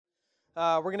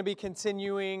We're going to be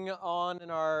continuing on in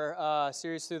our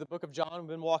series through the book of John. We've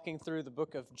been walking through the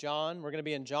book of John. We're going to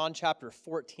be in John chapter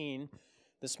 14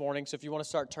 this morning. So if you want to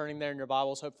start turning there in your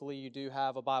Bibles, hopefully you do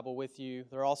have a Bible with you.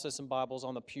 There are also some Bibles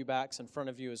on the pew backs in front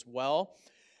of you as well.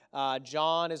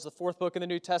 John is the fourth book in the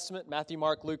New Testament. Matthew,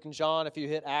 Mark, Luke, and John. If you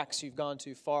hit Acts, you've gone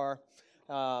too far.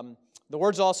 The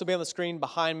words will also be on the screen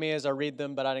behind me as I read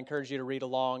them, but I'd encourage you to read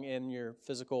along in your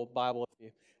physical Bible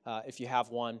if you have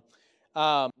one.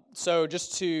 So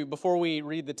before we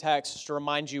read the text, just to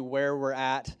remind you where we're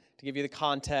at, to give you the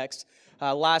context.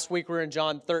 Last week we were in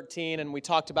John 13, and we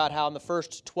talked about how in the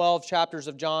first 12 chapters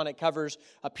of John, it covers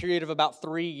a period of about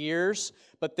 3 years.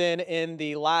 But then in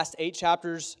the last 8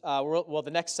 chapters, the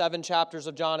next 7 chapters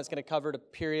of John is going to cover a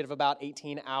period of about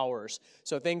 18 hours.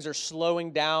 So things are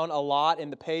slowing down a lot in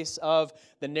the pace of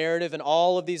the narrative, and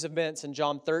all of these events in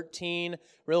John 13,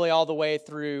 really all the way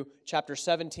through chapter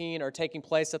 17, are taking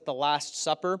place at the Last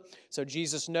Supper. So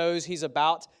Jesus knows he's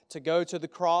about to go to the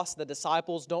cross. The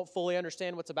disciples don't fully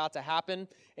understand what's about to happen.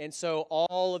 And so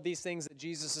all of these things that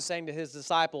Jesus is saying to his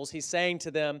disciples, he's saying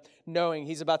to them knowing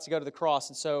he's about to go to the cross.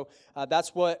 And so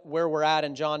that's where we're at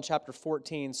in John chapter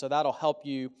 14. So that'll help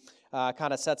you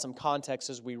kind of set some context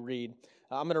as we read.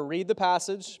 I'm going to read the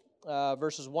passage,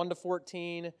 verses 1 to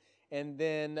 14, and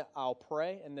then I'll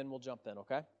pray, and then we'll jump in,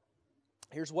 okay?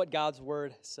 Here's what God's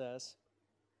word says.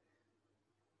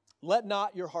 Let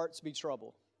not your hearts be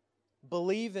troubled.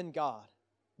 Believe in God.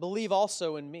 Believe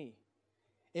also in me.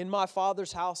 In my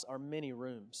Father's house are many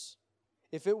rooms.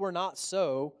 If it were not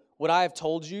so, would I have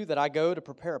told you that I go to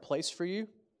prepare a place for you?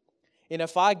 And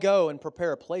if I go and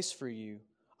prepare a place for you,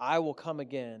 I will come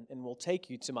again and will take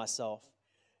you to myself,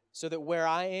 so that where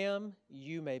I am,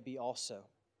 you may be also.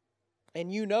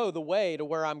 And you know the way to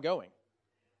where I'm going.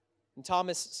 And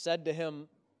Thomas said to him,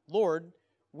 Lord,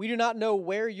 we do not know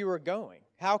where you are going.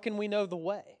 How can we know the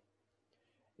way?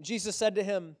 And Jesus said to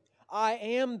him, I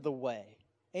am the way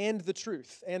and the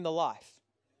truth and the life.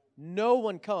 No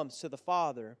one comes to the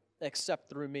Father except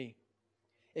through me.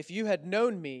 If you had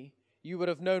known me, you would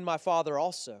have known my Father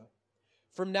also.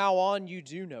 From now on you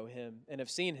do know him and have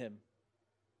seen him.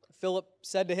 Philip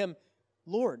said to him,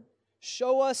 Lord,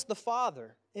 show us the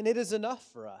Father, and it is enough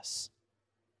for us.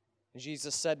 And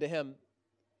Jesus said to him,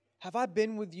 have I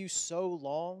been with you so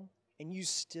long, and you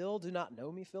still do not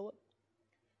know me, Philip?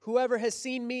 Whoever has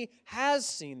seen me has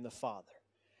seen the Father.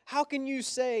 How can you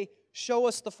say, show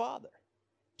us the Father?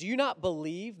 Do you not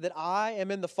believe that I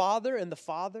am in the Father, and the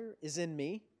Father is in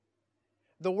me?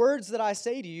 The words that I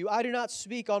say to you, I do not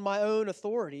speak on my own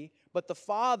authority, but the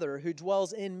Father who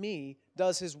dwells in me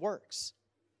does his works.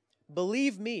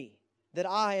 Believe me that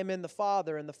I am in the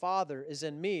Father, and the Father is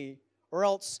in me, or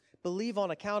else believe on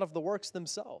account of the works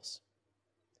themselves.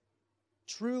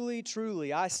 Truly,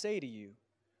 truly, I say to you,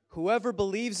 whoever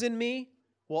believes in me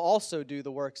will also do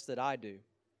the works that I do,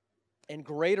 and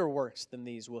greater works than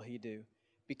these will he do,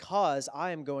 because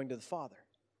I am going to the Father.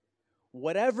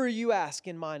 Whatever you ask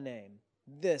in my name,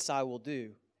 this I will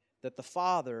do, that the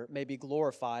Father may be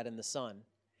glorified in the Son.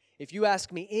 If you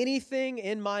ask me anything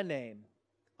in my name,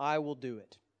 I will do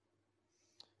it.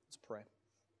 Let's pray.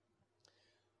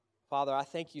 Father, I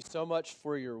thank you so much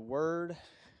for your word.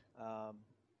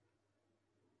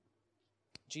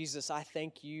 Jesus, I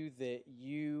thank you that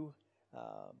you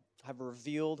have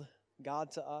revealed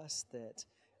God to us, that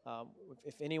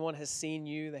if anyone has seen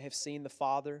you, they have seen the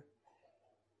Father.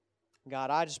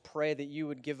 God, I just pray that you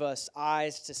would give us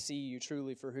eyes to see you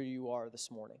truly for who you are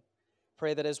this morning.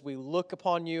 Pray that as we look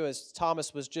upon you, as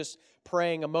Thomas was just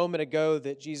praying a moment ago,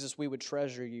 that Jesus, we would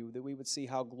treasure you, that we would see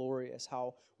how glorious,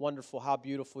 how wonderful, how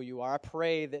beautiful you are. I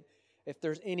pray that if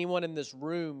there's anyone in this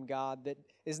room, God, that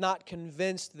is not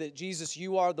convinced that Jesus,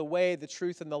 you are the way, the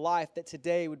truth, and the life, that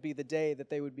today would be the day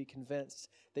that they would be convinced,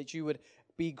 that you would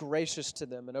be gracious to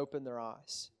them and open their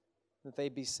eyes, that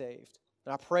they'd be saved.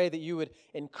 And I pray that you would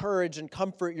encourage and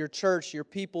comfort your church, your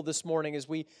people this morning as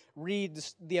we read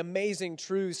the amazing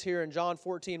truths here in John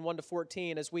 14, 1 to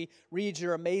 14, as we read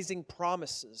your amazing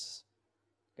promises,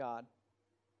 God.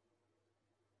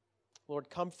 Lord,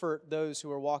 comfort those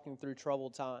who are walking through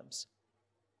troubled times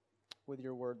with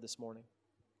your word this morning.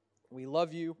 We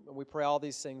love you, and we pray all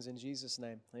these things in Jesus'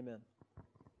 name. Amen.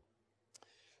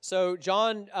 So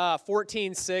John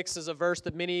 14:6 is a verse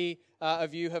that many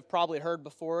of you have probably heard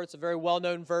before. It's a very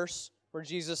well-known verse where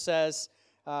Jesus says,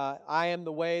 I am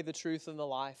the way, the truth, and the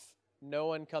life. No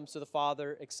one comes to the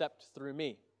Father except through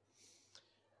me.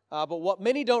 But what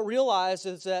many don't realize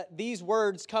is that these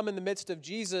words come in the midst of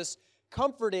Jesus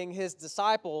comforting his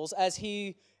disciples as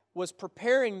he was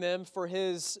preparing them for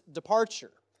his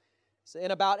departure. So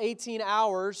in about 18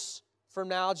 hours from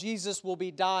now, Jesus will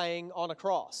be dying on a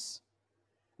cross.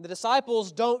 The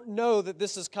disciples don't know that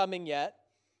this is coming yet,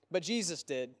 but Jesus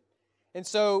did. And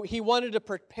so he wanted to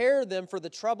prepare them for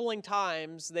the troubling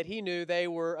times that he knew they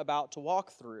were about to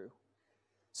walk through.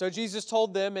 So Jesus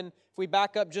told them, and if we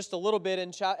back up just a little bit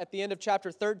at the end of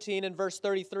chapter 13 and verse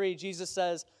 33, Jesus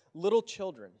says, "Little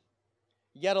children,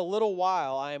 yet a little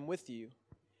while I am with you.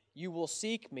 You will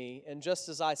seek me, and just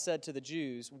as I said to the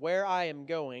Jews, where I am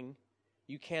going,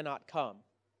 you cannot come."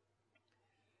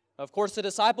 Of course, the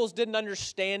disciples didn't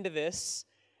understand this.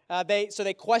 So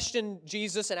they questioned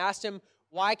Jesus and asked him,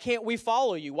 "Why can't we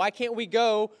follow you? Why can't we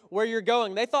go where you're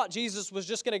going?" They thought Jesus was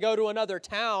just going to go to another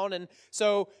town. And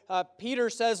so Peter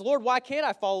says, "Lord, why can't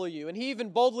I follow you?" And he even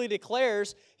boldly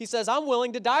declares, he says, "I'm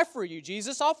willing to die for you,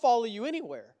 Jesus. I'll follow you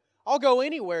anywhere. I'll go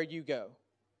anywhere you go."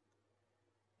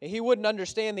 And he wouldn't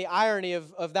understand the irony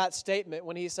of that statement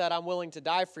when he said, "I'm willing to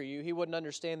die for you." He wouldn't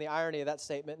understand the irony of that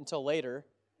statement until later.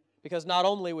 Because not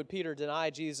only would Peter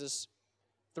deny Jesus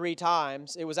 3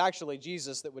 times, it was actually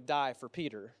Jesus that would die for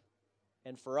Peter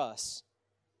and for us.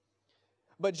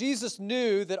 But Jesus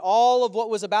knew that all of what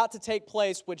was about to take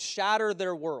place would shatter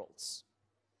their worlds.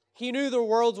 He knew their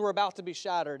worlds were about to be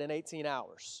shattered in 18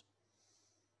 hours.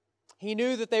 He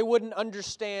knew that they wouldn't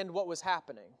understand what was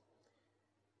happening.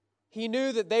 He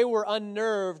knew that they were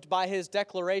unnerved by his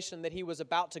declaration that he was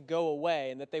about to go away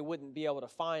and that they wouldn't be able to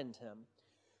find him.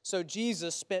 So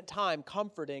Jesus spent time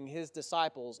comforting his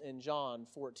disciples in John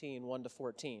 14,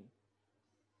 1-14.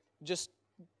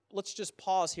 Let's just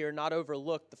pause here and not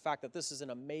overlook the fact that this is an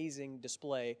amazing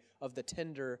display of the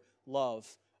tender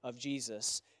love of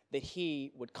Jesus, that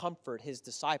he would comfort his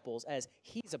disciples as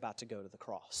he's about to go to the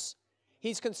cross.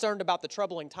 He's concerned about the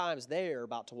troubling times they are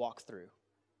about to walk through,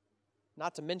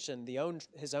 not to mention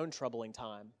his own troubling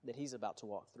time that he's about to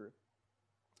walk through.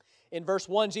 In verse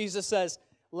 1, Jesus says,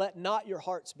 "Let not your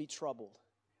hearts be troubled.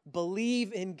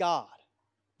 Believe in God.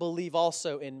 Believe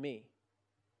also in me."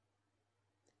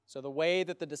 So the way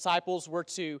that the disciples were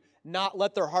to not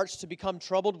let their hearts to become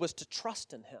troubled was to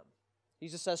trust in him.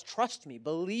 Jesus says, "Trust me,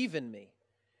 believe in me."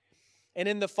 And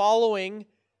in the following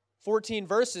 14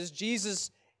 verses,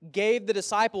 Jesus gave the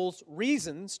disciples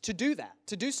reasons to do that,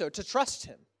 to do so, to trust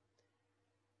him.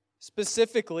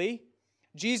 Specifically,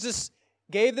 Jesus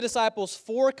gave the disciples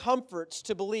 4 comforts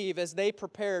to believe as they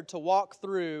prepared to walk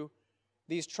through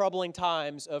these troubling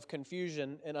times of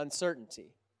confusion and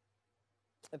uncertainty.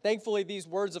 And thankfully, these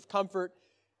words of comfort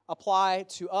apply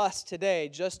to us today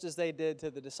just as they did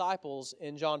to the disciples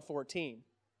in John 14.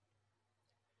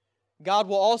 God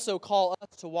will also call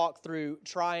us to walk through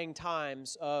trying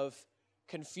times of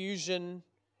confusion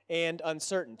and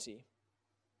uncertainty.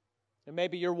 And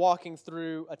maybe you're walking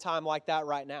through a time like that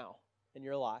right now in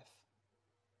your life.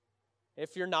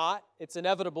 If you're not, it's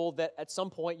inevitable that at some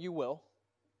point you will.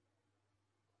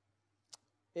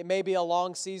 It may be a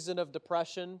long season of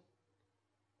depression.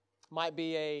 Might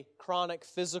be a chronic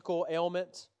physical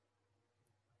ailment,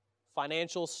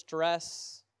 financial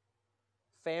stress,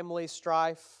 family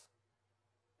strife,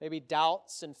 maybe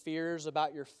doubts and fears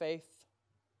about your faith.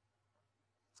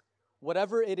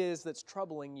 Whatever it is that's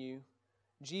troubling you,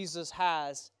 Jesus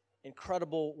has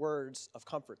incredible words of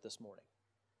comfort this morning.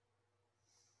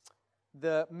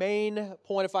 The main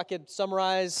point, if I could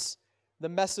summarize the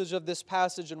message of this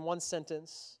passage in one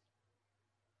sentence,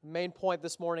 the main point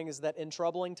this morning is that in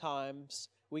troubling times,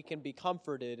 we can be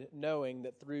comforted knowing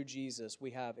that through Jesus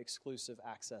we have exclusive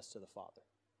access to the Father.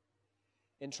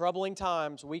 In troubling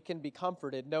times, we can be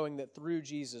comforted knowing that through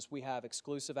Jesus we have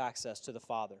exclusive access to the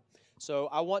Father. So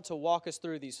I want to walk us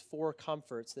through these 4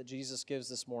 comforts that Jesus gives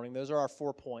this morning. Those are our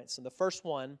 4 points. And the first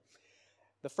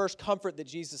comfort that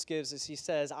Jesus gives is he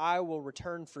says, "I will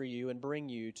return for you and bring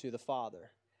you to the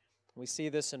Father." We see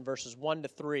this in verses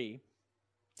 1-3.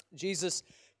 Jesus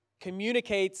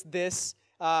communicates this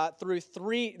through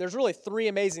 3. There's really 3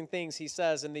 amazing things he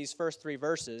says in these first 3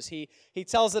 verses. He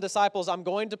tells the disciples, "I'm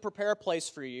going to prepare a place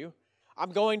for you.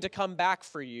 I'm going to come back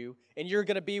for you, and you're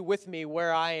going to be with me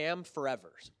where I am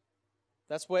forever."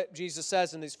 That's what Jesus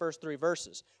says in these first 3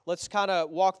 verses. Let's kind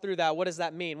of walk through that. What does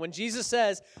that mean? When Jesus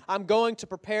says, "I'm going to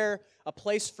prepare a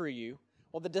place for you,"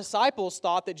 well, the disciples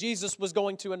thought that Jesus was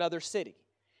going to another city.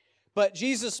 But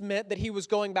Jesus meant that he was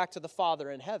going back to the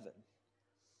Father in heaven.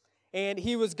 And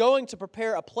he was going to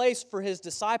prepare a place for his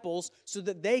disciples so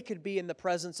that they could be in the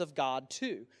presence of God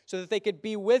too, so that they could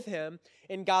be with him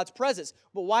in God's presence.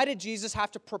 But why did Jesus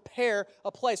have to prepare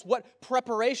a place? What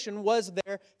preparation was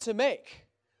there to make?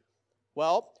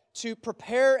 Well, to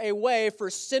prepare a way for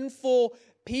sinful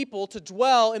people to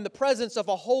dwell in the presence of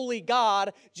a holy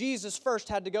God, Jesus first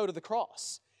had to go to the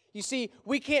cross. You see,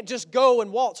 we can't just go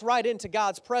and waltz right into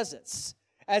God's presence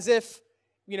as if,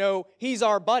 he's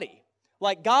our buddy.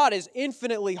 Like God is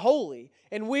infinitely holy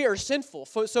and we are sinful.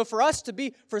 So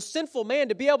for sinful man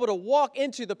to be able to walk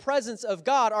into the presence of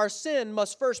God, our sin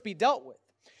must first be dealt with.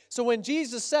 So when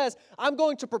Jesus says, I'm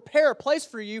going to prepare a place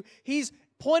for you, He's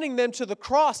pointing them to the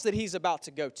cross that He's about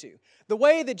to go to. The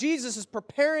way that Jesus is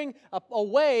preparing a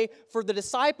way for the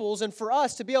disciples and for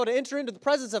us to be able to enter into the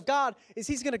presence of God is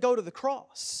He's going to go to the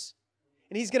cross.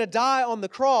 And He's going to die on the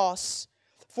cross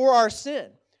for our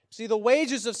sin. See, the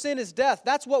wages of sin is death.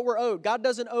 That's what we're owed. God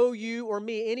doesn't owe you or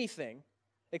me anything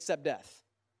except death.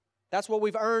 That's what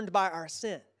we've earned by our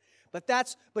sin. But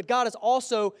God is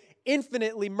also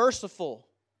infinitely merciful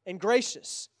and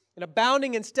gracious and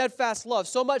abounding in steadfast love,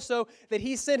 so much so that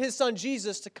He sent His Son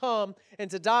Jesus to come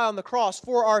and to die on the cross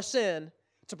for our sin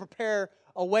to prepare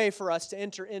a way for us to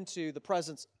enter into the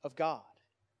presence of God.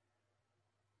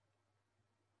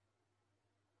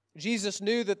 Jesus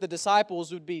knew that the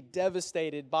disciples would be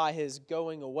devastated by His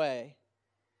going away,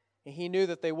 and He knew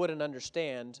that they wouldn't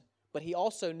understand, but He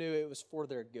also knew it was for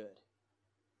their good.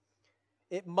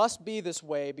 It must be this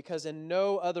way because in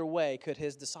no other way could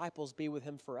His disciples be with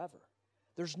Him forever.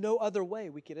 There's no other way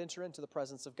we could enter into the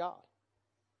presence of God.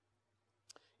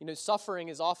 You know, suffering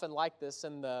is often like this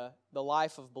in the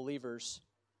life of believers.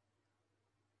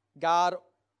 God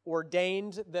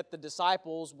ordained that the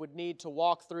disciples would need to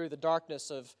walk through the darkness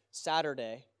of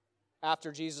Saturday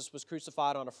after Jesus was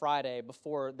crucified on a Friday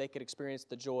before they could experience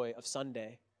the joy of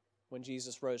Sunday when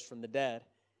Jesus rose from the dead.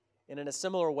 And in a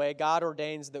similar way, God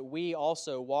ordains that we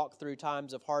also walk through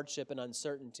times of hardship and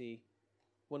uncertainty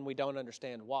when we don't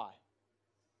understand why.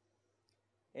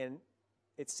 And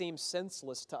it seems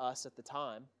senseless to us at the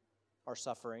time, our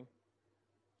suffering,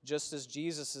 just as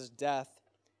Jesus' death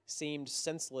seemed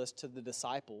senseless to the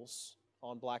disciples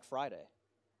on Black Friday.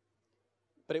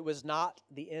 But it was not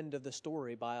the end of the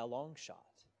story by a long shot.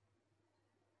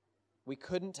 We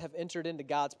couldn't have entered into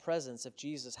God's presence if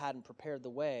Jesus hadn't prepared the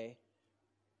way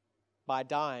by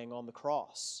dying on the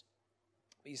cross.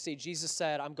 But you see, Jesus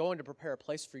said, I'm going to prepare a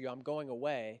place for you. I'm going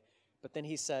away. But then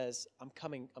He says, I'm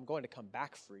going to come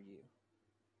back for you.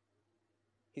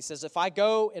 He says, if I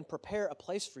go and prepare a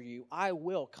place for you, I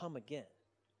will come again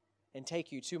and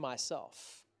take you to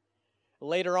myself.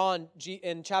 Later on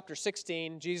in chapter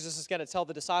 16, Jesus is going to tell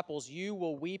the disciples, you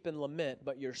will weep and lament,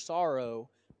 but your sorrow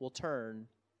will turn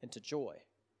into joy.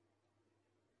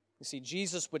 You see,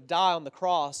 Jesus would die on the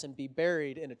cross and be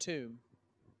buried in a tomb.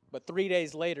 But 3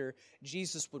 days later,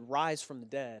 Jesus would rise from the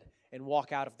dead and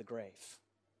walk out of the grave,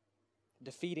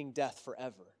 defeating death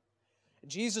forever.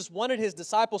 Jesus wanted His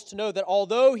disciples to know that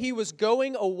although He was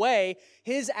going away,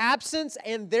 His absence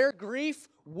and their grief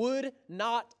would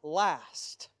not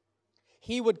last.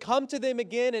 He would come to them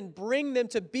again and bring them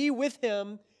to be with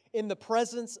Him in the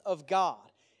presence of God.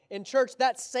 In church,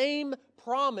 that same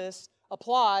promise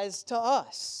applies to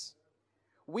us.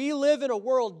 We live in a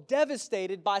world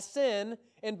devastated by sin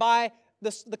and by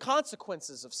the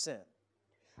consequences of sin.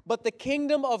 But the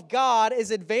kingdom of God is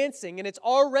advancing, and it's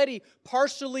already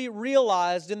partially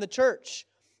realized in the church.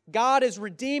 God is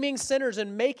redeeming sinners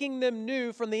and making them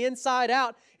new from the inside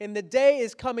out, and the day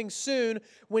is coming soon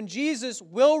when Jesus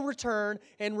will return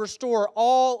and restore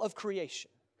all of creation.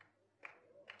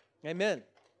 Amen.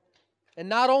 And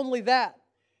not only that,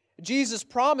 Jesus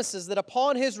promises that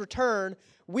upon His return,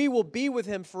 we will be with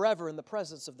Him forever in the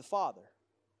presence of the Father.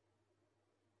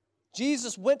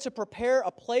 Jesus went to prepare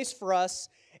a place for us,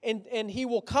 and He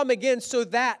will come again so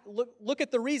that, look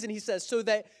at the reason He says, so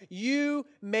that you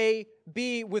may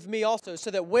be with me also,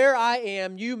 so that where I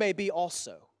am, you may be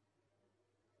also.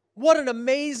 What an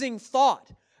amazing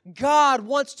thought. God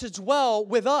wants to dwell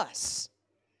with us.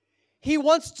 He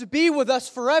wants to be with us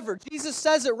forever. Jesus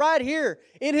says it right here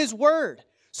in His Word,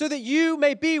 so that you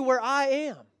may be where I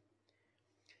am.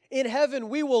 In heaven,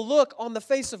 we will look on the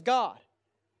face of God.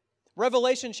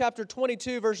 Revelation chapter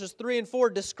 22, verses 3 and 4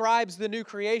 describes the new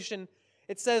creation.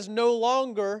 It says, no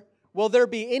longer will there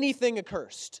be anything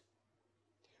accursed,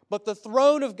 but the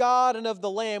throne of God and of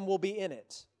the Lamb will be in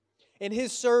it, and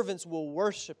His servants will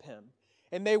worship Him,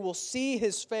 and they will see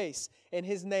His face, and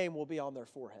His name will be on their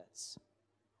foreheads.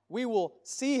 We will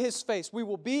see His face. We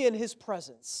will be in His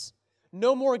presence.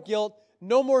 No more guilt,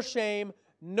 no more shame,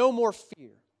 no more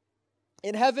fear.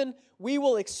 In heaven, we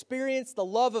will experience the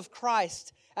love of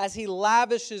Christ as He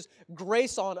lavishes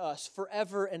grace on us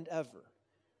forever and ever.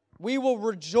 We will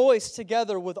rejoice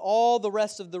together with all the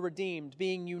rest of the redeemed,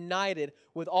 being united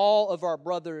with all of our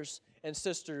brothers and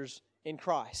sisters in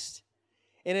Christ.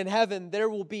 And in heaven, there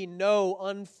will be no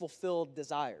unfulfilled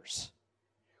desires.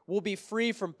 We'll be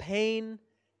free from pain,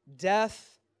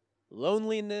 death,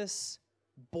 loneliness,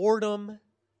 boredom,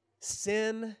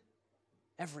 sin,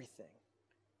 everything.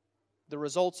 The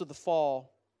results of the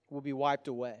fall will be wiped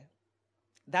away.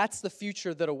 That's the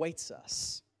future that awaits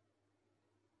us.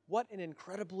 What an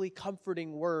incredibly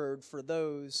comforting word for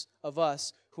those of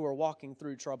us who are walking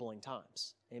through troubling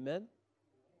times. Amen?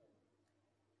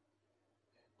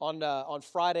 On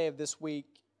Friday of this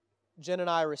week, Jen and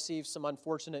I received some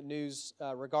unfortunate news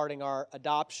regarding our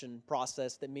adoption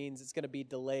process that means it's going to be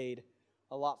delayed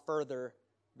a lot further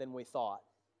than we thought.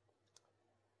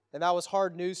 And that was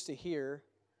hard news to hear.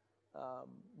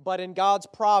 But in God's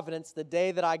providence, the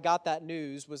day that I got that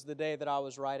news was the day that I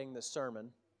was writing this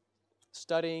sermon,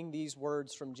 studying these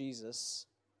words from Jesus.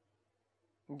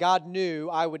 And God knew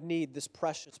I would need this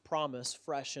precious promise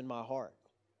fresh in my heart.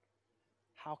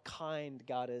 How kind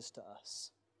God is to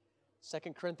us.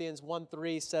 2 Corinthians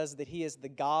 1:3 says that He is the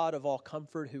God of all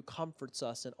comfort who comforts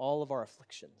us in all of our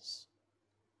afflictions.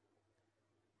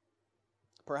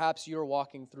 Perhaps you're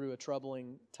walking through a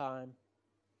troubling time.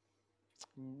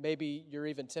 Maybe you're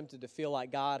even tempted to feel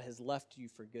like God has left you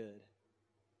for good.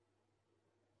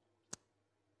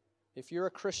 If you're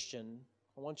a Christian,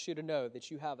 I want you to know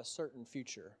that you have a certain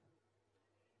future.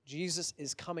 Jesus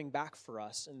is coming back for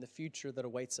us, and the future that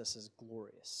awaits us is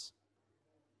glorious.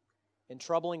 In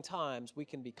troubling times, we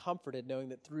can be comforted knowing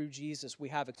that through Jesus we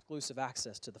have exclusive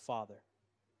access to the Father.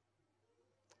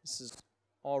 This is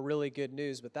all really good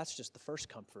news, but that's just the first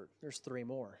comfort. There's 3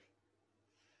 more.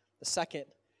 The second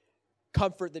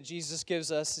comfort that Jesus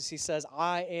gives us is He says,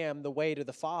 I am the way to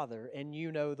the Father, and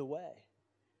you know the way.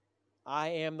 I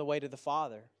am the way to the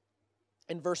Father.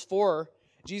 In verse 4,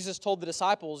 Jesus told the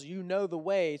disciples, you know the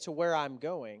way to where I'm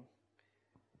going.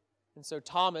 And so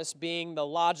Thomas, being the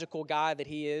logical guy that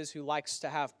he is, who likes to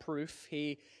have proof,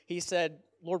 he said,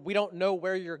 Lord, we don't know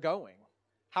where you're going.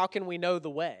 How can we know the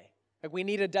way? Like, we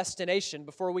need a destination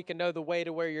before we can know the way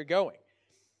to where you're going.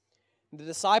 The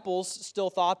disciples still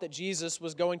thought that Jesus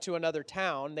was going to another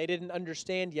town. They didn't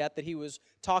understand yet that He was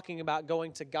talking about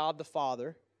going to God the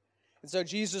Father. And so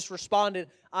Jesus responded,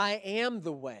 I am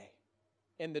the way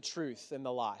and the truth and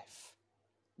the life.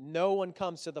 No one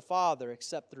comes to the Father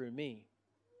except through me.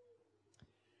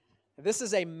 This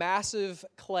is a massive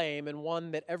claim and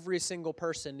one that every single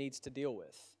person needs to deal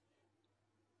with.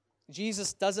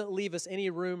 Jesus doesn't leave us any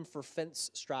room for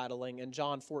fence straddling in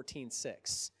John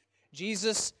 14:6.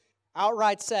 Jesus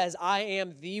outright says, I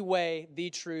am the way, the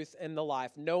truth, and the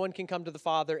life. No one can come to the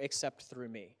Father except through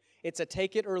me. It's a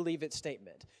take it or leave it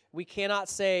statement. We cannot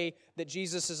say that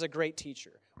Jesus is a great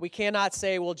teacher. We cannot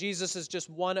say, well, Jesus is just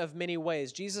one of many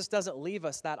ways. Jesus doesn't leave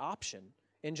us that option.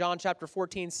 In John chapter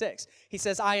 14:6, He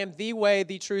says, I am the way,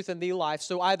 the truth, and the life.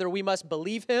 So either we must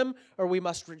believe Him or we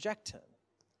must reject Him.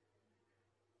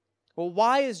 Well,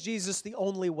 why is Jesus the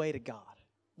only way to God?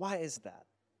 Why is that?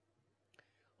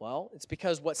 Well, it's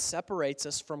because what separates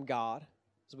us from God,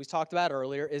 as we talked about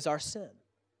earlier, is our sin.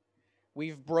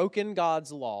 We've broken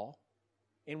God's law,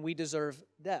 and we deserve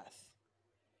death.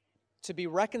 To be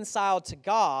reconciled to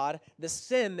God, the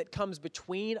sin that comes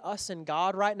between us and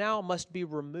God right now must be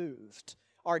removed.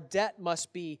 Our debt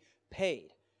must be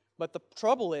paid. But the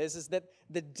trouble is that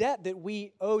the debt that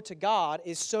we owe to God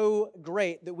is so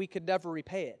great that we could never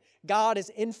repay it. God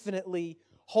is infinitely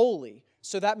holy.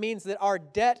 So that means that our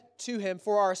debt to Him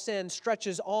for our sin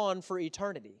stretches on for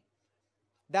eternity.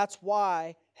 That's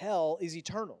why hell is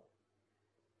eternal.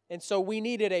 And so we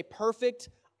needed a perfect,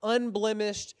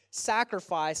 unblemished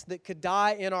sacrifice that could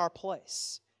die in our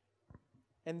place.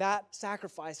 And that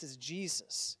sacrifice is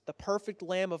Jesus, the perfect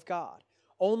Lamb of God.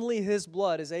 Only His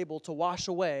blood is able to wash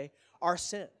away our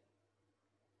sin.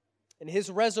 And His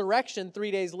resurrection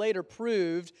 3 days later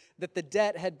proved that the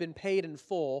debt had been paid in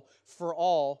full for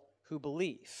all who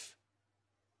believe.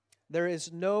 There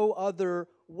is no other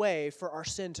way for our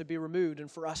sin to be removed and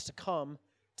for us to come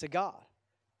to God.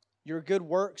 Your good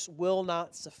works will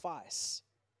not suffice.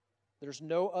 There's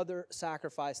no other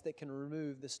sacrifice that can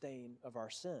remove the stain of our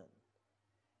sin.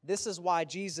 This is why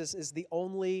Jesus is the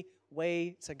only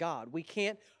way to God. We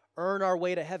can't earn our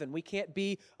way to heaven. We can't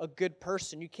be a good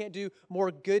person. You can't do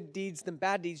more good deeds than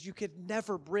bad deeds. You could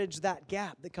never bridge that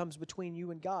gap that comes between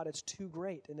you and God. It's too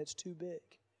great and it's too big.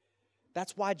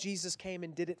 That's why Jesus came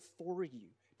and did it for you.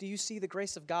 Do you see the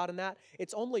grace of God in that?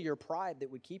 It's only your pride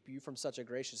that would keep you from such a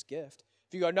gracious gift.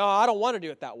 If you go, no, I don't want to do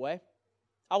it that way.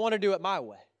 I want to do it my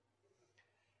way.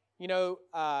 You know,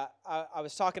 I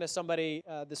was talking to somebody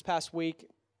this past week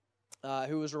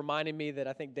who was reminding me that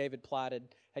I think David Platt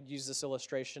had used this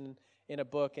illustration in a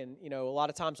book, and, a lot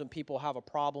of times when people have a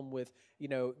problem with,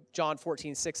 John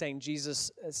 14:6 saying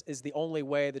Jesus is the only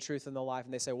way, the truth, and the life,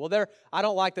 and they say, well, I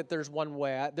don't like that there's one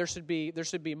way. There should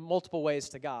be multiple ways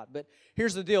to God. But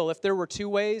here's the deal. If there were 2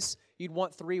 ways, you'd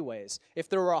want 3 ways. If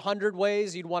there were 100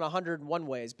 ways, you'd want 101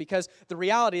 ways, because the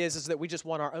reality is that we just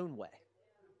want our own way,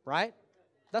 right?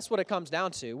 That's what it comes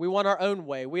down to. We want our own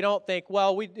way. We don't think,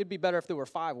 well, it'd be better if there were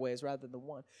 5 ways rather than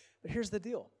 1. But here's the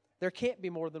deal. There can't be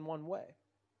more than 1 way,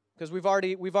 because we've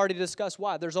already discussed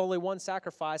why. There's only one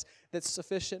sacrifice that's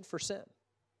sufficient for sin,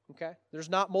 okay? There's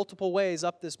not multiple ways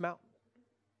up this mountain.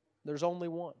 There's only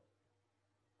one.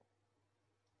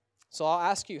 So I'll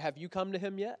ask you, have you come to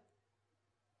Him yet?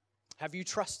 Have you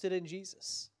trusted in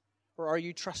Jesus? Or are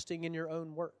you trusting in your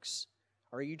own works?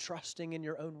 Are you trusting in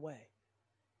your own way?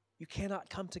 You cannot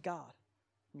come to God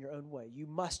in your own way. You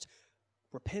must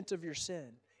repent of your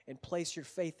sin and place your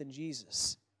faith in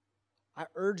Jesus. I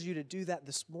urge you to do that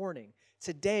this morning.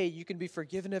 Today, you can be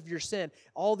forgiven of your sin.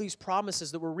 All these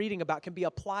promises that we're reading about can be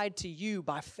applied to you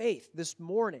by faith this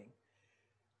morning.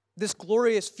 This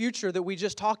glorious future that we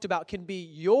just talked about can be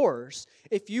yours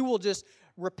if you will just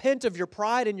repent of your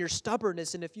pride and your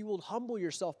stubbornness, and if you will humble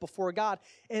yourself before God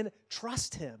and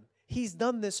trust Him. He's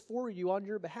done this for you on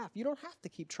your behalf. You don't have to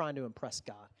keep trying to impress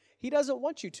God. He doesn't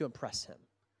want you to impress Him.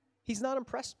 He's not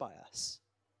impressed by us.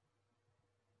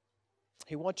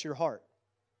 He wants your heart.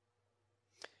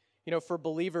 For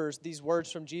believers, these words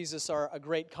from Jesus are a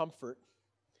great comfort,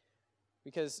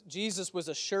 because Jesus was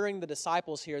assuring the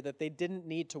disciples here that they didn't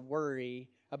need to worry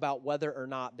about whether or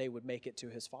not they would make it to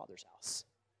His Father's house.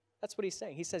 That's what He's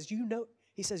saying. He says, you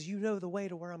know the way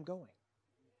to where I'm going.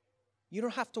 You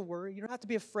don't have to worry. You don't have to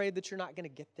be afraid that you're not going to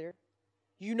get there.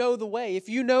 You know the way. If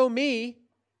you know me,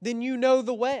 then you know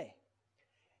the way.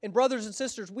 And brothers and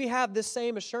sisters, we have this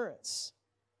same assurance.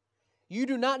 You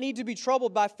do not need to be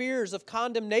troubled by fears of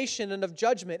condemnation and of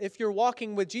judgment if you're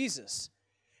walking with Jesus.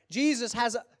 Jesus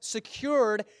has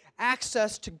secured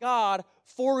access to God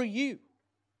for you.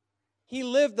 He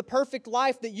lived the perfect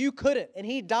life that you couldn't, and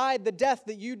He died the death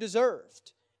that you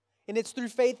deserved. And it's through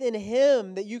faith in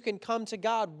Him that you can come to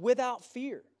God without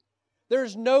fear.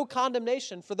 There's no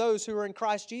condemnation for those who are in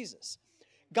Christ Jesus.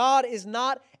 God is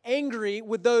not angry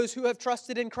with those who have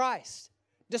trusted in Christ,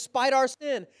 despite our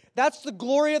sin. That's the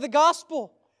glory of the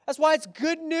gospel. That's why it's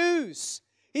good news.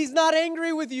 He's not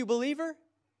angry with you, believer.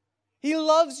 He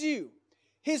loves you.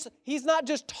 He's not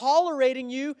just tolerating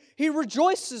you, He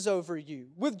rejoices over you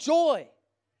with joy.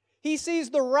 He sees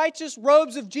the righteous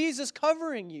robes of Jesus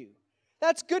covering you.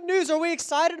 That's good news. Are we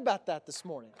excited about that this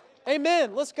morning?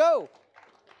 Amen. Let's go.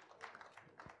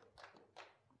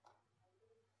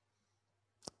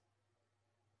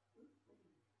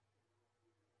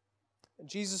 And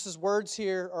Jesus' words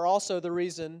here are also the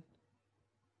reason,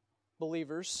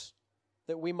 believers,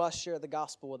 that we must share the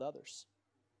gospel with others.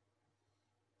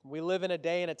 We live in a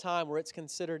day and a time where it's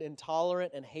considered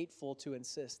intolerant and hateful to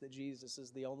insist that Jesus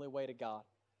is the only way to God.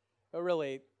 But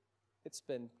really, it's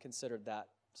been considered that.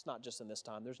 It's not just in this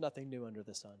time. There's nothing new under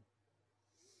the sun.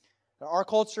 Now, our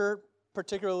culture,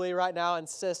 particularly right now,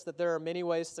 insists that there are many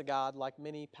ways to God, like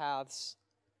many paths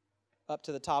up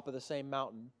to the top of the same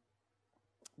mountain.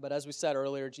 But as we said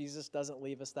earlier, Jesus doesn't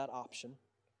leave us that option.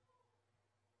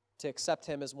 To accept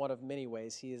Him as one of many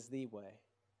ways, He is the way.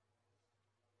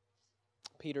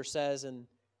 Peter says, and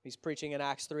he's preaching in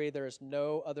Acts 3, there is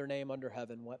no other name under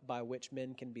heaven by which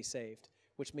men can be saved,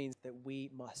 which means that we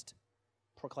must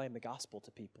proclaim the gospel to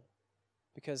people,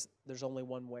 because there's only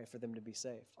one way for them to be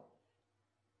saved.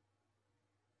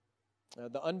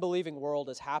 The unbelieving world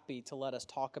is happy to let us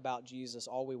talk about Jesus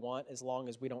all we want, as long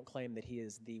as we don't claim that He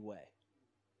is the way.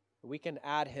 We can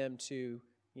add Him to,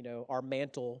 our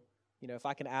mantle. If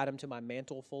I can add Him to my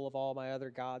mantle full of all my other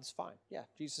gods, fine. Yeah,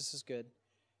 Jesus is good.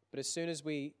 But as soon as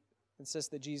we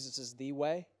insist that Jesus is the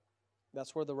way,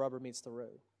 that's where the rubber meets the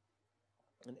road.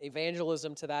 And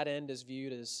evangelism to that end is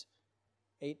viewed as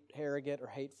arrogant or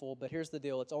hateful, but here's the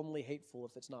deal. It's only hateful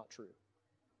if it's not true.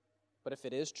 But if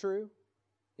it is true,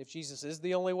 if Jesus is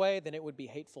the only way, then it would be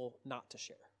hateful not to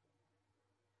share.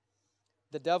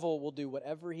 The devil will do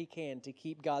whatever he can to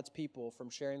keep God's people from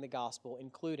sharing the gospel,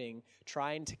 including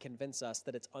trying to convince us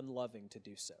that it's unloving to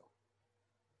do so.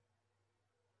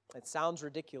 It sounds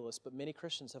ridiculous, but many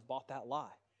Christians have bought that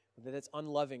lie, that it's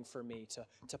unloving for me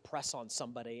to press on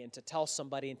somebody and to tell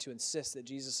somebody and to insist that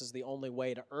Jesus is the only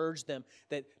way, to urge them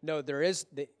that no, there is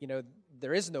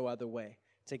no other way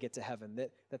to get to heaven,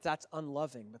 that's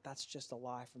unloving, but that's just a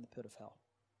lie from the pit of hell.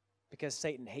 Because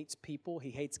Satan hates people,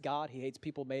 he hates God, he hates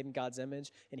people made in God's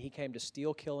image, and he came to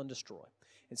steal, kill, and destroy.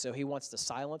 And so he wants to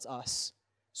silence us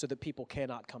so that people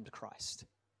cannot come to Christ.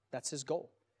 That's his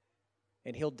goal.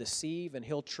 And he'll deceive and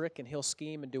he'll trick and he'll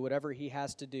scheme and do whatever he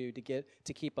has to do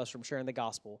to keep us from sharing the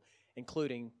gospel,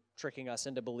 including tricking us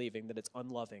into believing that it's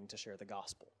unloving to share the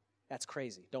gospel. That's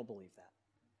crazy. Don't believe that.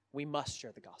 We must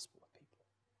share the gospel with people.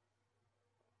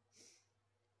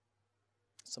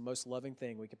 It's the most loving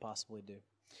thing we could possibly do.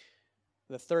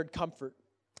 The third comfort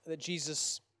that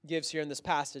Jesus gives here in this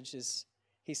passage is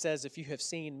he says, if you have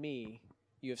seen me,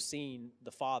 you have seen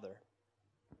the Father.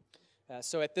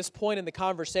 So at this point in the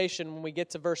conversation, when we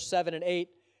get to verse 7 and 8,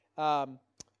 the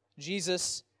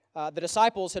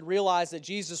disciples had realized that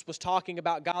Jesus was talking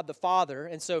about God the Father.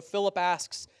 And so Philip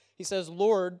asks, he says,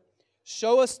 Lord,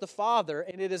 show us the Father,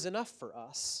 and it is enough for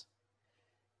us.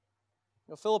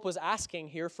 You know, Philip was asking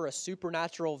here for a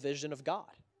supernatural vision of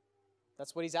God.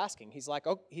 That's what he's asking. He's like,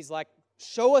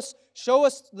 show us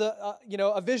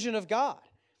a vision of God.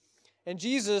 And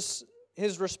Jesus,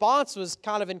 his response was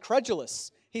kind of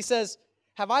incredulous. He says,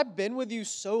 have I been with you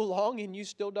so long and you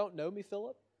still don't know me,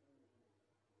 Philip?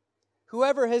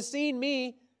 Whoever has seen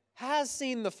me has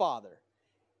seen the Father.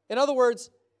 In other words,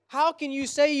 how can you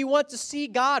say you want to see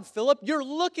God, Philip? You're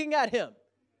looking at him.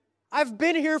 I've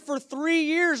been here for 3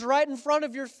 years right in front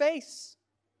of your face.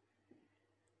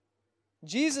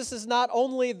 Jesus is not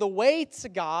only the way to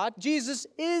God, Jesus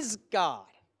is God.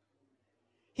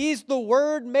 He's the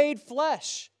Word made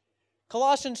flesh.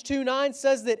 Colossians 2:9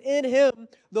 says that in Him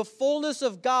the fullness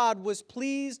of God was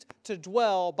pleased to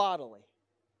dwell bodily.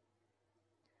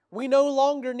 We no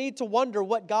longer need to wonder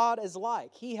what God is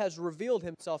like. He has revealed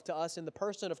Himself to us in the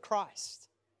person of Christ.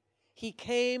 He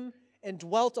came and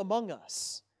dwelt among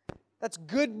us. That's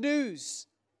good news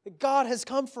that God has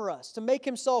come for us to make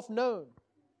Himself known.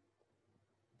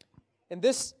 And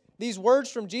these words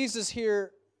from Jesus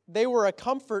here, they were a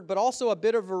comfort, but also a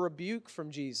bit of a rebuke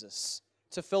from Jesus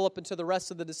to Philip and to the rest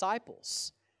of the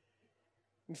disciples.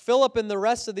 And Philip and the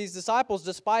rest of these disciples,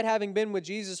 despite having been with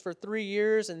Jesus for 3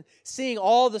 years and seeing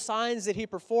all the signs that He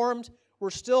performed,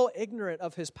 were still ignorant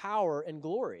of His power and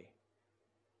glory.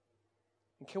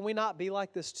 And can we not be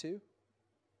like this too?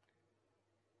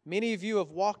 Many of you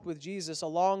have walked with Jesus a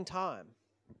long time.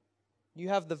 You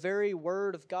have the very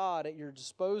Word of God at your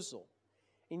disposal.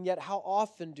 And yet, how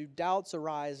often do doubts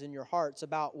arise in your hearts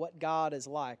about what God is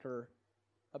like or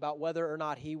about whether or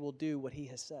not He will do what He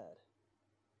has said?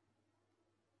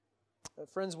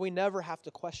 Friends, we never have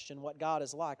to question what God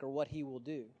is like or what He will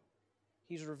do.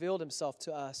 He's revealed Himself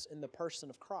to us in the person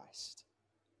of Christ.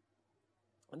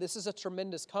 And this is a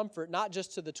tremendous comfort, not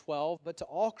just to the 12, but to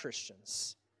all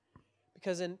Christians.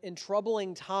 Because in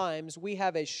troubling times, we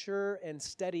have a sure and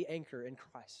steady anchor in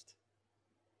Christ.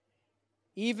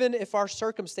 Even if our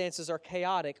circumstances are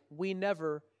chaotic, we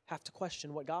never have to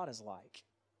question what God is like.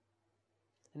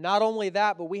 And not only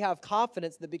that, but we have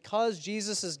confidence that because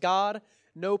Jesus is God,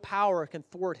 no power can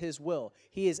thwart His will.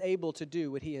 He is able to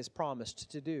do what He has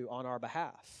promised to do on our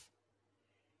behalf.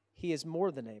 He is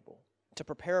more than able to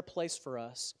prepare a place for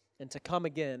us and to come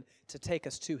again to take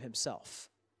us to Himself.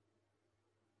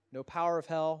 No power of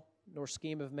hell nor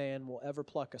scheme of man will ever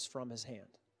pluck us from His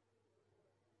hand.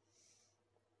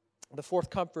 The fourth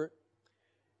comfort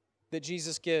that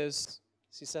Jesus gives,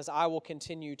 He says, I will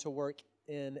continue to work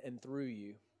in and through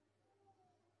you.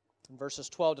 In verses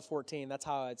 12 to 14, that's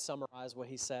how I'd summarize what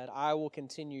He said. I will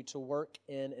continue to work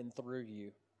in and through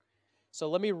you. So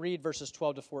let me read verses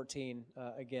 12 to 14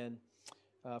 again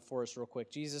for us real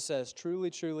quick. Jesus says, truly,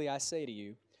 truly, I say to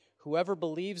you, whoever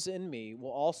believes in me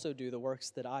will also do the works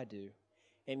that I do,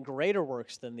 and greater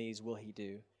works than these will he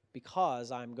do, because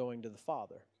I am going to the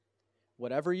Father.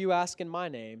 Whatever you ask in my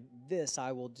name, this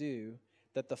I will do,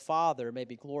 that the Father may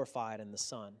be glorified in the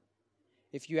Son.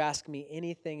 If you ask me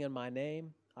anything in my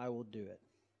name, I will do it.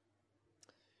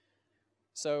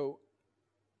 So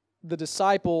the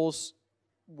disciples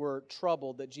were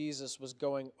troubled that Jesus was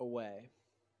going away.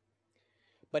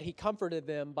 But He comforted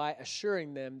them by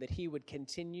assuring them that He would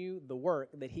continue the work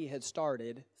that He had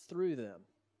started through them.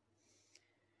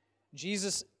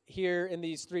 Jesus here in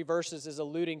these 3 verses is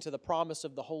alluding to the promise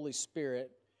of the Holy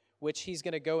Spirit, which He's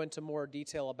going to go into more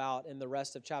detail about in the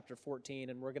rest of chapter 14,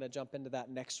 and we're going to jump into that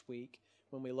next week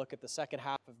when we look at the second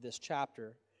half of this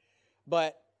chapter.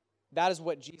 But that is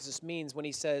what Jesus means when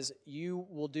He says, you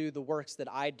will do the works that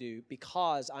I do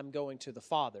because I'm going to the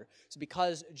Father. So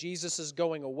because Jesus is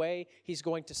going away, He's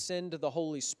going to send the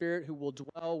Holy Spirit who will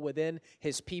dwell within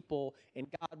His people, and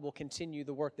God will continue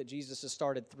the work that Jesus has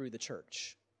started through the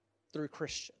church, through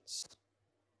Christians.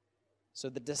 So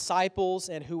the disciples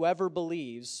and whoever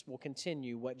believes will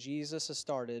continue what Jesus has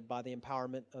started by the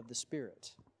empowerment of the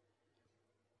Spirit.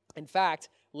 In fact,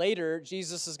 later,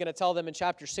 Jesus is going to tell them in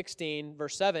chapter 16,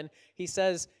 verse 7, He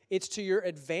says, it's to your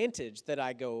advantage that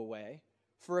I go away,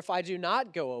 For if I do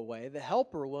not go away, the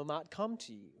Helper will not come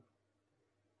to you.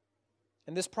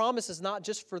 And this promise is not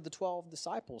just for the 12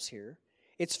 disciples here.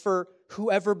 It's for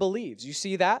whoever believes. You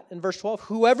see that in verse 12?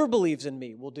 Whoever believes in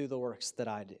me will do the works that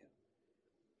I do.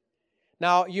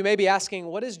 Now, you may be asking,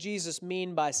 what does Jesus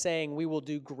mean by saying we will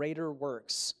do greater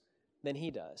works than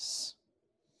he does?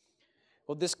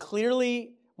 Well, this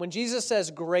clearly, when Jesus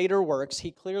says greater works, he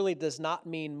clearly does not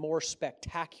mean more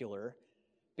spectacular,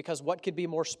 because what could be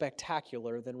more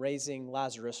spectacular than raising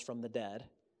Lazarus from the dead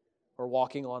or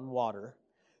walking on water?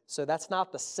 So that's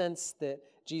not the sense that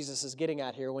Jesus is getting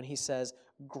at here when he says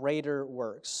greater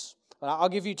works. But I'll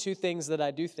give you two things that I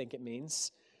do think it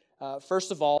means.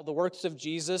 First of all, the works of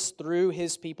Jesus through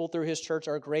his people, through his church,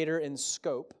 are greater in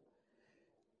scope.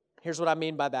 Here's what I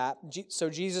mean by that. So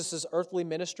Jesus' earthly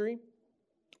ministry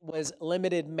was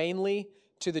limited mainly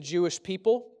to the Jewish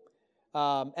people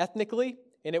ethnically,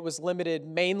 and it was limited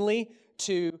mainly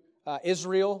to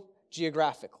Israel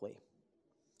geographically.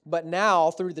 But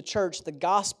now, through the church, the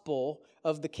gospel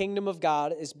of the kingdom of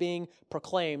God is being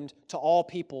proclaimed to all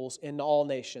peoples in all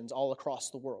nations, all across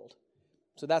the world.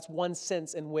 So that's one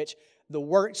sense in which the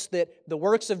works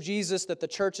of Jesus that the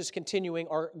church is continuing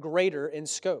are greater in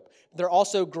scope. They're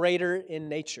also greater in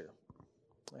nature.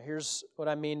 Here's what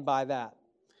I mean by that.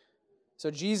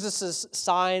 So Jesus'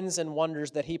 signs and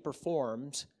wonders that he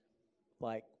performed,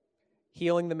 like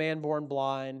healing the man born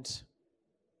blind,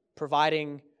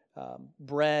 providing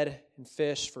bread and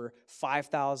fish for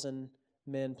 5,000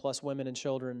 men plus women and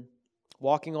children,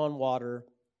 walking on water.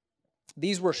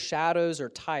 These were shadows or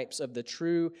types of the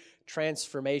true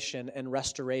transformation and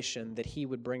restoration that he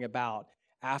would bring about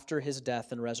after his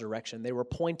death and resurrection. They were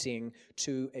pointing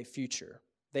to a future.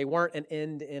 They weren't an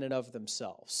end in and of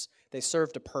themselves. They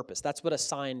served a purpose. That's what a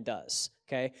sign does,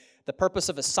 okay? The purpose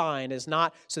of a sign is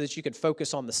not so that you can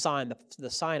focus on the sign. The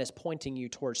sign is pointing you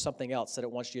towards something else that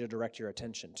it wants you to direct your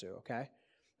attention to, okay?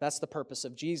 That's the purpose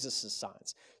of Jesus'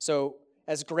 signs. So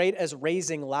as great as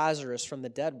raising Lazarus from the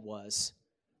dead was,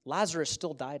 Lazarus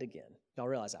still died again. Y'all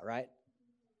realize that, right?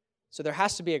 So there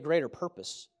has to be a greater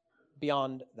purpose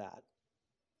beyond that.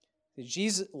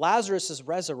 Lazarus'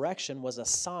 resurrection was a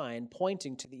sign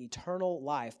pointing to the eternal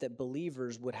life that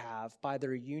believers would have by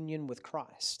their union with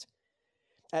Christ.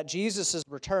 At Jesus'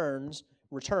 return,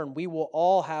 we will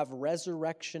all have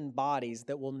resurrection bodies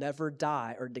that will never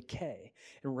die or decay.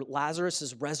 And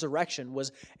Lazarus' resurrection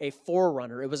was a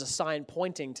forerunner. It was a sign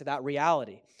pointing to that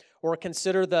reality. Or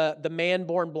consider the man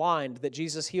born blind that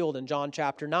Jesus healed in John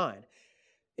chapter 9.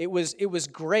 It was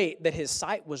great that his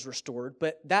sight was restored,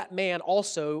 but that man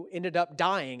also ended up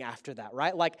dying after that,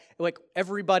 right? Like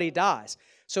everybody dies.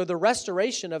 So the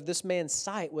restoration of this man's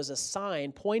sight was a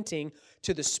sign pointing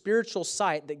to the spiritual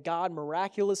sight that God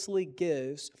miraculously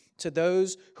gives to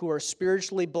those who are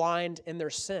spiritually blind in their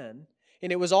sin.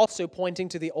 And it was also pointing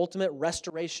to the ultimate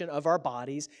restoration of our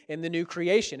bodies in the new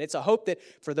creation. It's a hope that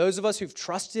for those of us who've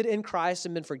trusted in Christ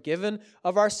and been forgiven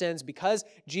of our sins, because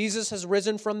Jesus has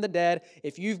risen from the dead,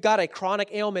 if you've got a chronic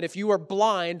ailment, if you are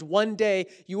blind, one day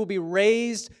you will be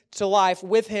raised to life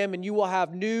with Him and you will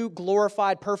have new,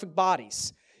 glorified, perfect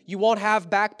bodies. You won't have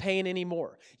back pain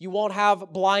anymore. You won't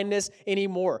have blindness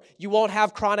anymore. You won't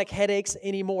have chronic headaches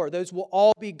anymore. Those will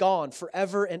all be gone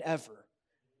forever and ever.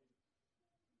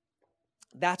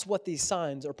 That's what these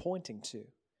signs are pointing to.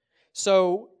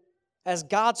 So, as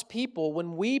God's people,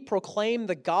 when we proclaim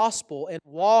the gospel and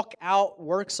walk out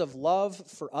works of love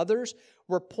for others,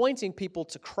 we're pointing people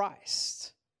to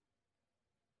Christ.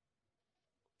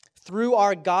 Through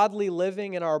our godly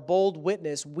living and our bold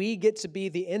witness, we get to be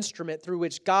the instrument through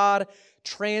which God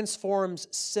transforms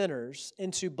sinners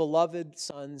into beloved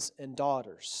sons and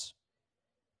daughters.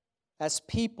 As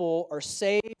people are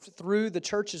saved through the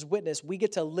church's witness, we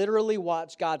get to literally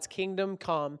watch God's kingdom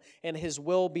come and His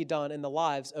will be done in the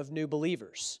lives of new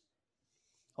believers.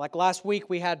 Like last week,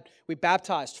 we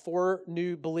baptized 4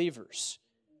 new believers.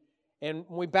 And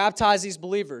when we baptize these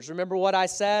believers, remember what I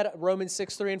said, Romans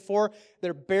 6:3-4,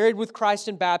 they're buried with Christ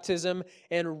in baptism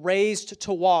and raised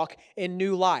to walk in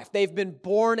new life. They've been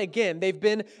born again. They've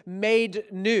been made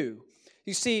new.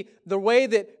 You see, the way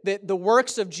that the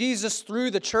works of Jesus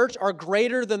through the church are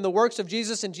greater than the works of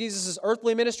Jesus in Jesus'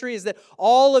 earthly ministry is that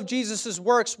all of Jesus'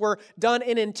 works were done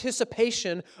in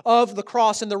anticipation of the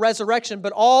cross and the resurrection,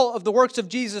 but all of the works of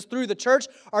Jesus through the church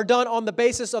are done on the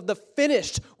basis of the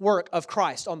finished work of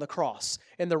Christ on the cross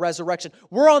and the resurrection.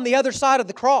 We're on the other side of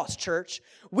the cross, church.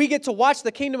 We get to watch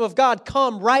the kingdom of God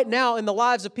come right now in the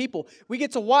lives of people. We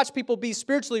get to watch people be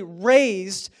spiritually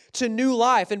raised to new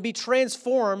life and be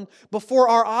transformed before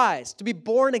our eyes, to be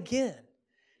born again.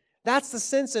 That's the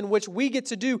sense in which we get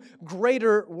to do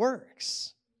greater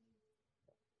works.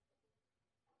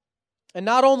 And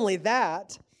not only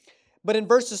that, but in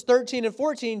verses 13 and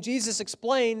 14, Jesus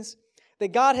explains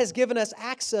that God has given us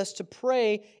access to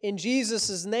pray in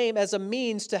Jesus' name as a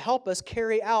means to help us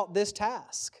carry out this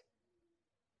task.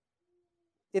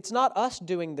 It's not us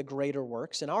doing the greater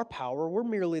works in our power. We're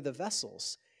merely the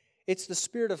vessels. It's the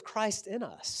Spirit of Christ in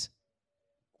us.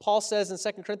 Paul says in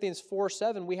 2 Corinthians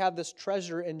 4:7, we have this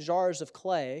treasure in jars of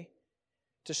clay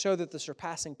to show that the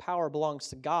surpassing power belongs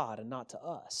to God and not to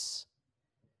us.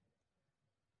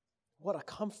 What a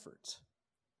comfort.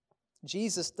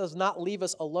 Jesus does not leave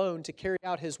us alone to carry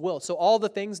out His will. So all the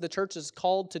things the church is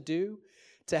called to do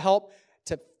to help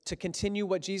to continue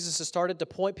what Jesus has started, to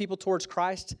point people towards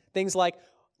Christ, things like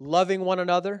loving one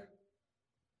another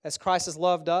as Christ has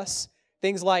loved us,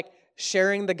 things like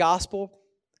sharing the gospel,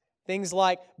 things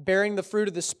like bearing the fruit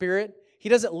of the Spirit. He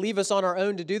doesn't leave us on our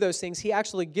own to do those things. He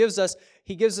actually gives us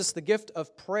the gift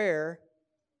of prayer,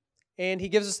 and He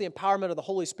gives us the empowerment of the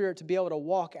Holy Spirit to be able to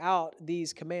walk out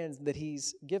these commands that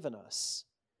He's given us.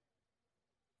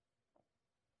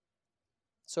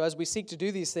 So as we seek to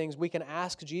do these things, we can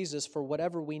ask Jesus for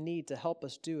whatever we need to help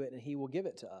us do it, and He will give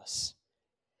it to us.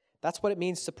 That's what it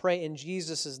means to pray in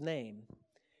Jesus' name.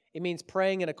 It means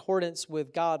praying in accordance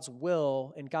with God's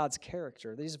will and God's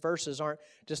character. These verses aren't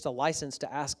just a license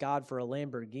to ask God for a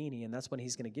Lamborghini, and that's when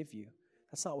He's going to give you.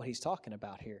 That's not what He's talking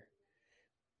about here.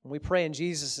 When we pray in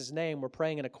Jesus' name, we're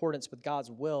praying in accordance with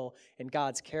God's will and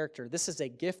God's character. This is a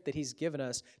gift that He's given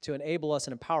us to enable us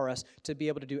and empower us to be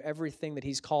able to do everything that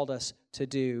He's called us to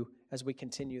do as we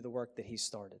continue the work that He's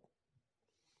started.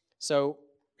 So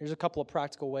here's a couple of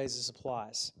practical ways this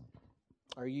applies.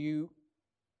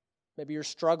 Maybe you're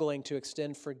struggling to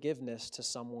extend forgiveness to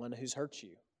someone who's hurt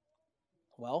you.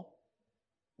 Well,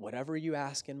 whatever you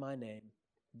ask in my name,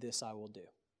 this I will do.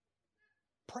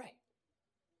 Pray.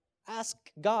 Ask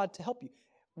God to help you.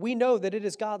 We know that it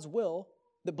is God's will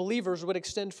that believers would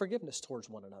extend forgiveness towards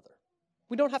one another.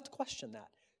 We don't have to question that.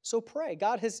 So pray.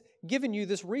 God has given you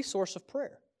this resource of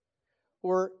prayer.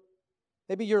 Or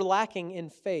maybe you're lacking in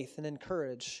faith and in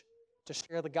courage to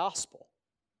share the gospel.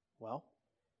 Well,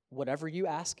 whatever you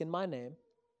ask in my name,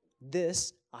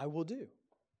 this I will do.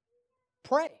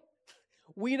 Pray.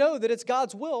 We know that it's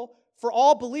God's will for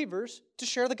all believers to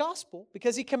share the gospel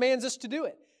because He commands us to do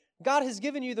it. God has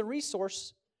given you the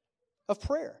resource of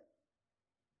prayer.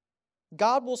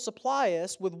 God will supply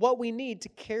us with what we need to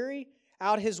carry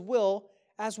out His will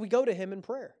as we go to Him in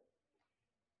prayer.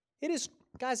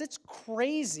 Guys, it's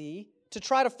crazy to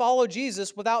try to follow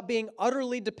Jesus without being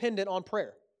utterly dependent on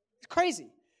prayer. It's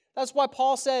crazy. That's why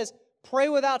Paul says, pray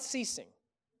without ceasing.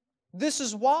 This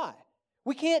is why.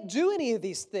 We can't do any of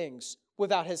these things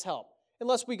without His help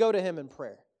unless we go to Him in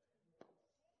prayer.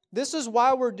 This is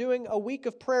why we're doing a week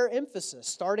of prayer emphasis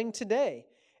starting today.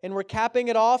 And we're capping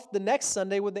it off the next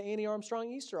Sunday with the Annie Armstrong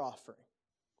Easter offering.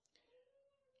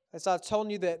 As I've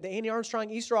told you, that the Annie Armstrong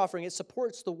Easter offering, it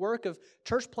supports the work of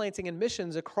church planting and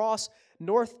missions across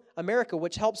North America,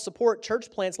 which helps support church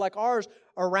plants like ours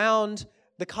around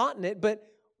the continent. But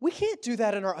we can't do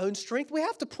that in our own strength. We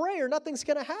have to pray or nothing's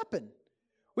going to happen.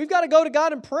 We've got to go to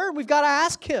God in prayer and we've got to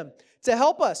ask Him to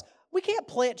help us. We can't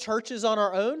plant churches on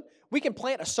our own. We can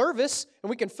plant a service and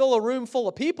we can fill a room full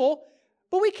of people,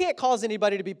 but we can't cause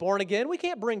anybody to be born again. We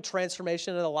can't bring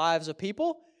transformation in the lives of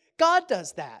people. God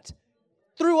does that.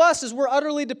 Through us, as we're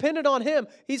utterly dependent on Him,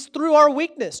 He's through our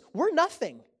weakness. We're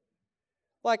nothing.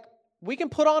 Like, we can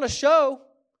put on a show,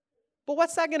 but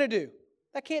what's that going to do?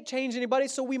 That can't change anybody,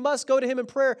 so we must go to Him in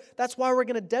prayer. That's why we're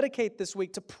going to dedicate this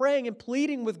week to praying and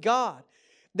pleading with God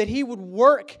that He would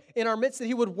work in our midst, that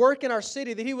He would work in our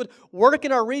city, that He would work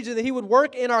in our region, that He would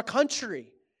work in our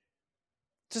country.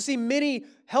 To see many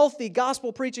healthy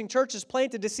gospel-preaching churches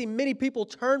planted, to see many people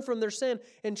turn from their sin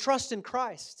and trust in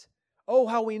Christ. Oh,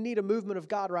 how we need a movement of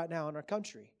God right now in our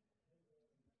country.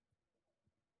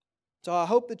 So I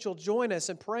hope that you'll join us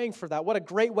in praying for that. What a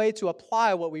great way to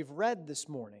apply what we've read this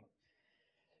morning.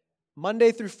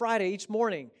 Monday through Friday, each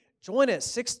morning, join us,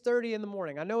 6:30 in the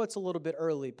morning. I know it's a little bit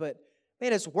early, but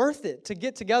man, it's worth it to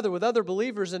get together with other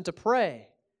believers and to pray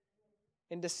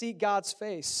and to seek God's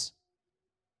face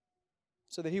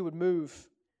so that He would move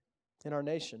in our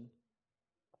nation.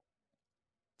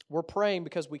 We're praying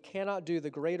because we cannot do the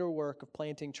greater work of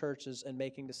planting churches and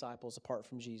making disciples apart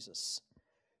from Jesus.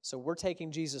 So we're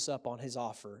taking Jesus up on His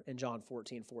offer in John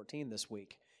 14:14 this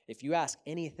week. If you ask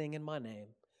anything in my name,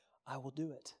 I will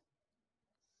do it.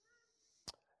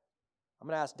 I'm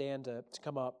going to ask Dan to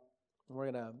come up, and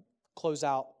we're going to close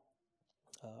out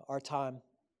our time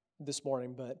this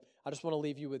morning, but I just want to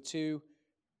leave you with two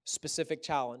specific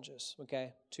challenges,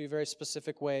 okay? Two very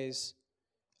specific ways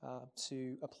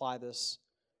to apply this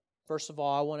First of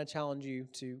all, I want to challenge you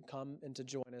to come and to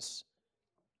join us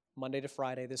Monday to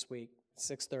Friday this week,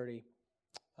 6:30,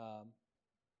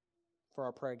 for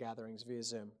our prayer gatherings via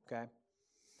Zoom, okay?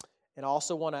 And I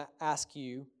also want to ask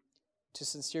you to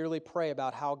sincerely pray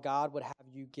about how God would have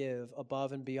you give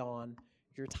above and beyond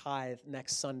your tithe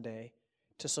next Sunday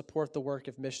to support the work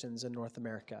of missions in North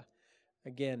America.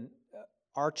 Again,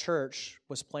 our church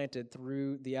was planted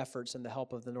through the efforts and the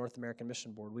help of the North American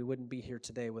Mission Board. We wouldn't be here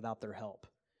today without their help.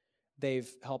 They've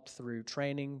helped through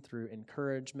training, through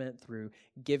encouragement, through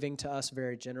giving to us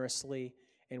very generously,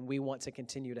 and we want to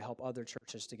continue to help other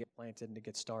churches to get planted and to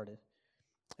get started.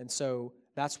 And so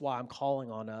that's why I'm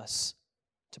calling on us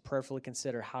to prayerfully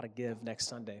consider how to give next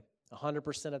Sunday.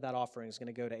 100% of that offering is going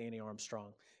to go to Annie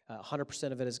Armstrong.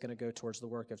 100% of it is going to go towards the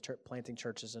work of planting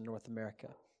churches in North America.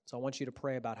 So I want you to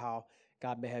pray about how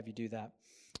God may have you do that.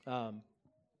 And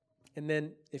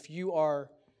then if you're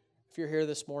here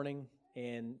this morning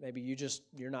and maybe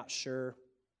you're not sure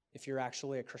if you're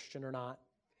actually a Christian or not,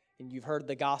 and you've heard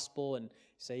the gospel and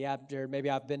say, yeah, Jared, maybe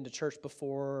I've been to church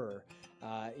before, or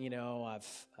I've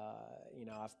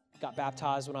got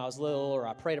baptized when I was little, or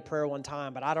I prayed a prayer one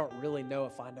time, but I don't really know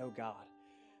if I know God.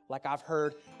 Like I've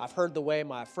heard the way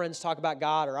my friends talk about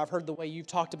God, or I've heard the way you've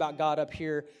talked about God up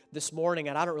here this morning,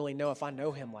 and I don't really know if I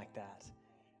know him like that.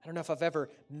 I don't know if I've ever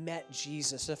met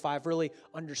Jesus, if I've really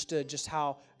understood just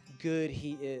how good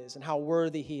he is and how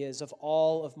worthy he is of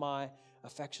all of my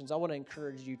affections. I want to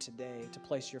encourage you today to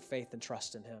place your faith and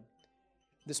trust in him.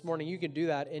 This morning, you can do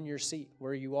that in your seat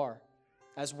where you are.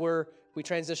 As we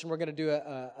transition, we're going to do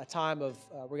a time of,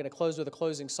 we're going to close with a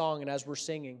closing song, and as we're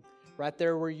singing, right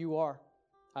there where you are,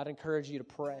 I'd encourage you to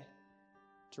pray,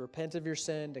 to repent of your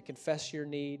sin, to confess your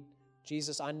need.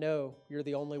 Jesus, I know you're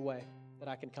the only way that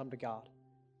I can come to God.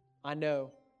 I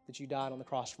know that you died on the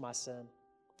cross for my sin,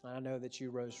 and I know that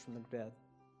you rose from the dead.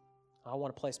 I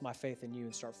want to place my faith in you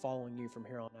and start following you from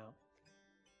here on out.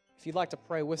 If you'd like to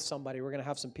pray with somebody, we're going to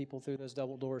have some people through those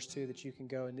double doors too that you can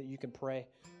go and that you can pray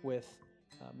with.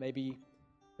 Maybe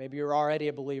you're already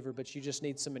a believer, but you just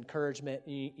need some encouragement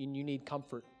and you need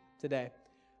comfort today.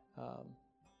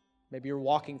 Maybe you're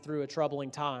walking through a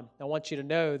troubling time. I want you to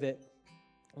know that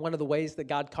one of the ways that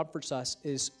God comforts us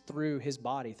is through his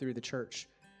body, through the church.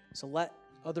 So let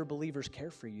other believers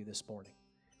care for you this morning.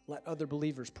 Let other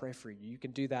believers pray for you. You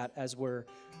can do that as we're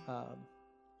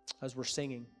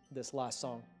singing this last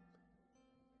song.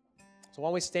 So why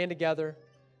don't we stand together?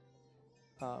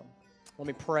 Let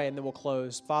me pray and then we'll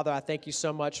close. Father, I thank you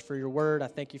so much for your word. I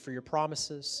thank you for your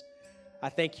promises. I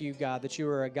thank you, God, that you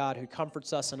are a God who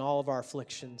comforts us in all of our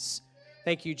afflictions.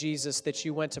 Thank you, Jesus, that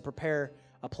you went to prepare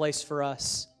a place for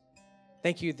us.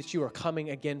 Thank you that you are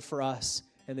coming again for us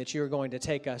and that you are going to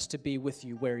take us to be with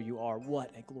you where you are.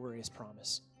 What a glorious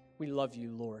promise. We love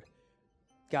you, Lord.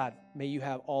 God, may you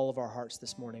have all of our hearts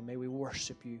this morning. May we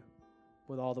worship you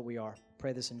with all that we are.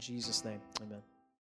 Pray this in Jesus' name. Amen.